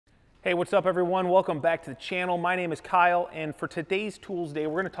Hey, what's up everyone? Welcome back to the channel. My name is Kyle, and for today's Tools Day,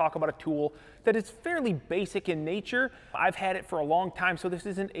 we're gonna talk about a tool that is fairly basic in nature. I've had it for a long time, so this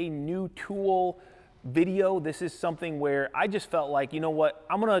isn't a new tool video. This is something where I just felt like, you know what,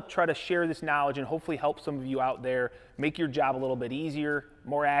 I'm gonna try to share this knowledge and hopefully help some of you out there, make your job a little bit easier,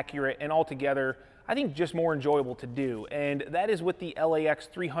 more accurate, and altogether, I think just more enjoyable to do. And that is with the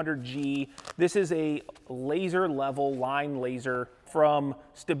LAX300G. This is a laser level line laser from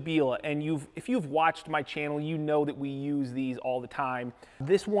Stabila. And if you've watched my channel, you know that we use these all the time.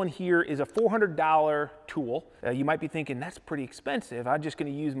 This one here is a $400 tool. You might be thinking, that's pretty expensive. I'm just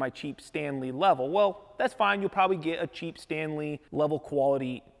gonna use my cheap Stanley level. Well, that's fine. You'll probably get a cheap Stanley level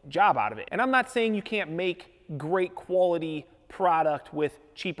quality job out of it. And I'm not saying you can't make great quality product with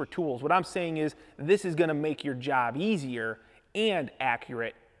cheaper tools. What I'm saying is this is gonna make your job easier and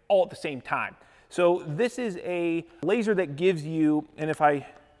accurate all at the same time. So this is a laser that gives you, and if I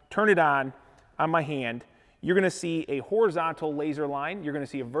turn it on my hand, you're gonna see a horizontal laser line, you're gonna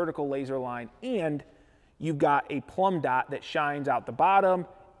see a vertical laser line, and you've got a plumb dot that shines out the bottom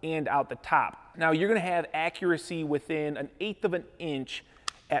and out the top. Now you're gonna have accuracy within 1/8 of an inch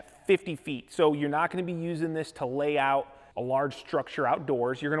at 50 feet. So you're not gonna be using this to lay out a large structure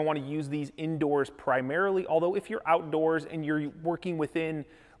outdoors. You're gonna wanna use these indoors primarily, although if you're outdoors and you're working within,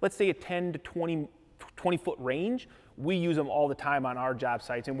 let's say a 10 to 20 foot range, we use them all the time on our job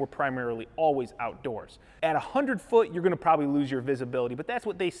sites and we're primarily always outdoors. At 100 foot, you're gonna probably lose your visibility, but that's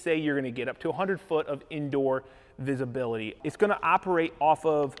what they say you're gonna get, up to 100 foot of indoor visibility. It's gonna operate off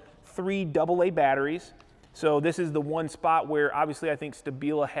of 3 AA batteries. So this is the one spot where obviously I think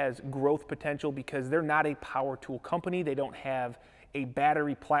Stabila has growth potential because they're not a power tool company. They don't have a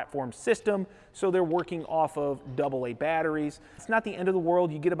battery platform system, so they're working off of AA batteries. It's not the end of the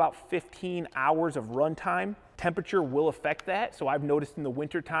world. You get about 15 hours of runtime. Temperature will affect that. So I've noticed in the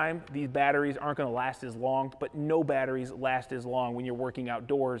winter time, these batteries aren't gonna last as long, but no batteries last as long when you're working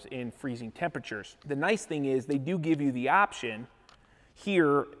outdoors in freezing temperatures. The nice thing is they do give you the option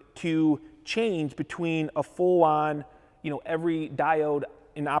here to change between a full-on, every diode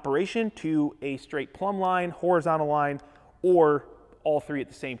in operation to a straight plumb line, horizontal line, or all 3 at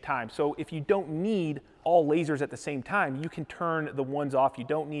the same time. So if you don't need all lasers at the same time, you can turn the ones off you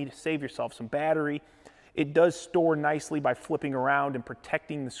don't need, save yourself some battery. It does store nicely by flipping around and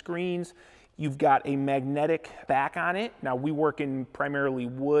protecting the screens. You've got a magnetic back on it. Now we work in primarily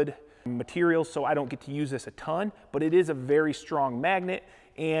wood materials, so I don't get to use this a ton, but it is a very strong magnet.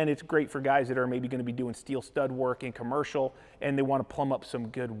 And it's great for guys that are maybe going to be doing steel stud work in commercial and they want to plumb up some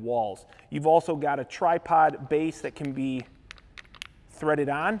good walls. You've also got a tripod base that can be threaded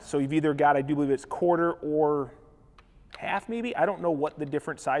on. So you've either got, I do believe it's 1/4 or half maybe. I don't know what the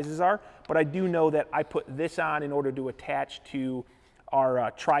different sizes are, but I do know that I put this on in order to attach to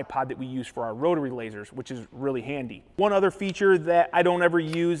our tripod that we use for our rotary lasers, which is really handy. One other feature that I don't ever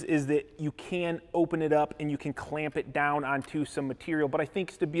use is that you can open it up and you can clamp it down onto some material, but I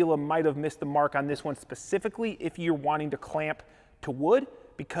think Stabila might have missed the mark on this one specifically if you're wanting to clamp to wood,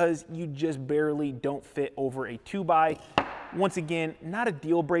 because you just barely don't fit over a 2x. Once again, not a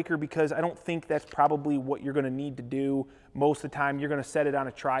deal breaker because I don't think that's probably what you're gonna need to do most of the time. You're gonna set it on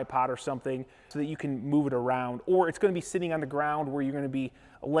a tripod or something so that you can move it around, or it's gonna be sitting on the ground where you're gonna be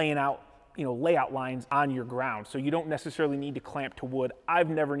laying out, layout lines on your ground. So you don't necessarily need to clamp to wood. I've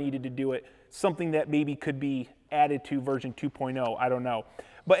never needed to do it. Something that maybe could be added to version 2.0, I don't know.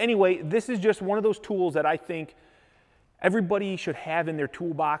 But anyway, this is just one of those tools that I think everybody should have in their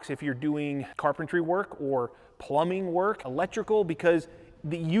toolbox if you're doing carpentry work or plumbing work, electrical, because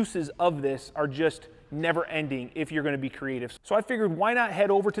the uses of this are just never ending if you're going to be creative. So I figured, why not head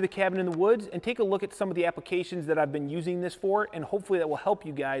over to the Cabin in the Woods and take a look at some of the applications that I've been using this for, and hopefully that will help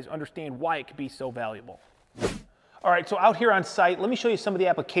you guys understand why it could be so valuable. All right, so out here on site, let me show you some of the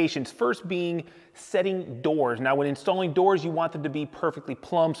applications. First being setting doors. Now when installing doors, you want them to be perfectly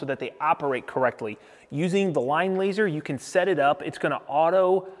plumb so that they operate correctly. Using the line laser, you can set it up. It's gonna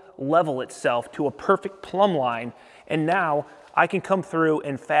auto level itself to a perfect plumb line. And now I can come through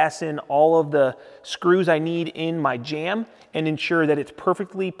and fasten all of the screws I need in my jamb and ensure that it's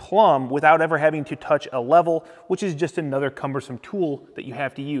perfectly plumb without ever having to touch a level, which is just another cumbersome tool that you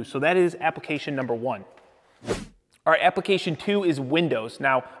have to use. So that is application number 1. All right, application 2 is windows.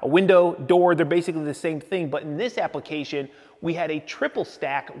 Now, a window, door, they're basically the same thing, but in this application, we had a triple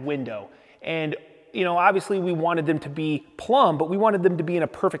stack window. And obviously we wanted them to be plumb, but we wanted them to be in a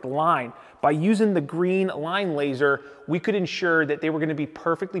perfect line. By using the green line laser, we could ensure that they were gonna be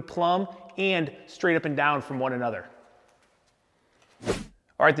perfectly plumb and straight up and down from one another.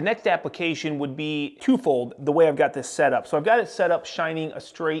 All right, the next application would be twofold, the way I've got this set up. So I've got it set up shining a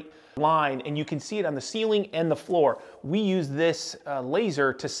straight line, and you can see it on the ceiling and the floor. We use this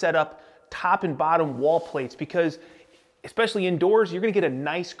laser to set up top and bottom wall plates because, especially indoors, you're gonna get a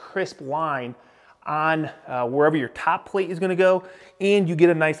nice crisp line on wherever your top plate is gonna go, and you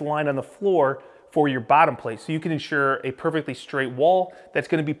get a nice line on the floor for your bottom plate. So you can ensure a perfectly straight wall that's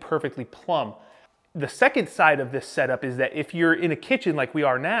gonna be perfectly plumb. The second side of this setup is that if you're in a kitchen like we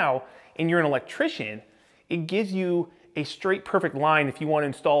are now, and you're an electrician, it gives you a straight perfect line if you want to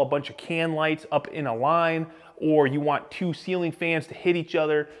install a bunch of can lights up in a line, or you want two ceiling fans to hit each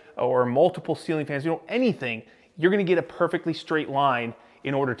other, or multiple ceiling fans, anything, you're gonna get a perfectly straight line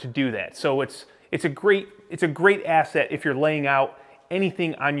in order to do that. So it's a great asset if you're laying out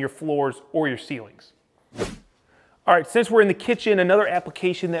anything on your floors or your ceilings. All right, since we're in the kitchen, another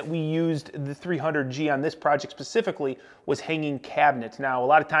application that we used the 300G on this project specifically was hanging cabinets. Now, a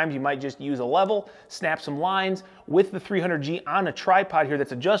lot of times you might just use a level, snap some lines. With the 300G on a tripod here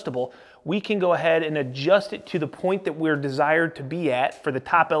that's adjustable, we can go ahead and adjust it to the point that we're desired to be at for the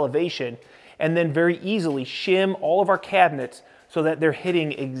top elevation, and then very easily shim all of our cabinets so that they're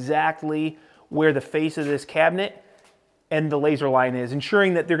hitting exactly where the face of this cabinet and the laser line is,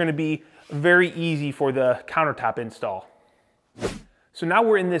 ensuring that they're gonna be very easy for the countertop install. So now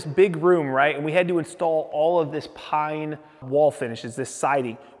we're in this big room, right? And we had to install all of this pine wall finishes, this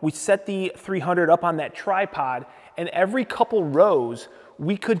siding. We set the 300 up on that tripod, and every couple rows,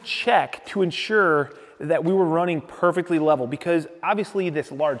 we could check to ensure that we were running perfectly level, because obviously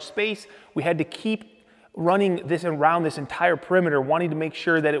this large space, we had to keep running this around this entire perimeter, wanting to make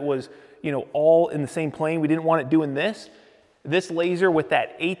sure that it was, all in the same plane. We didn't want it doing this. This laser with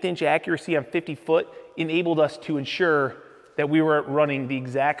that 1/8 inch accuracy on 50 foot enabled us to ensure that we were running the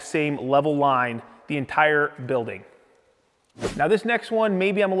exact same level line the entire building. Now this next one,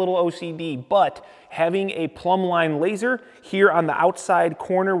 maybe I'm a little OCD, but having a plumb line laser here on the outside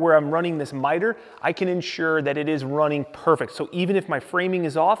corner where I'm running this miter, I can ensure that it is running perfect. So even if my framing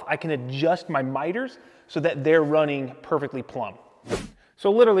is off, I can adjust my miters so that they're running perfectly plumb. So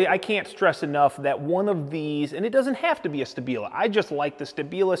literally, I can't stress enough that one of these, and it doesn't have to be a Stabila. I just like the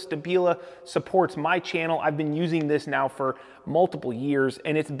Stabila. Stabila supports my channel. I've been using this now for multiple years,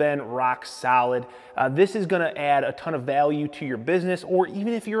 and it's been rock solid. This is gonna add a ton of value to your business, or even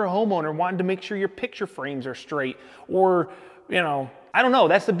if you're a homeowner wanting to make sure your picture frames are straight, or, I don't know,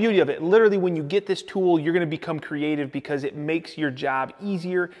 that's the beauty of it. Literally, when you get this tool, you're gonna become creative because it makes your job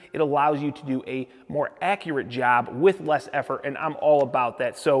easier. It allows you to do a more accurate job with less effort, and I'm all about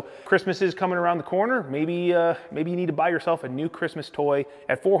that. So Christmas is coming around the corner. Maybe you need to buy yourself a new Christmas toy.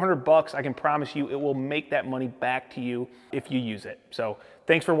 At 400 bucks, I can promise you it will make that money back to you if you use it. So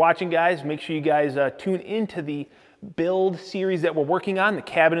thanks for watching, guys. Make sure you guys tune into the build series that we're working on, the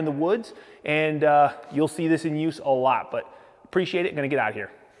cabin in the woods, and you'll see this in use a lot. But appreciate it. Gonna get out of here.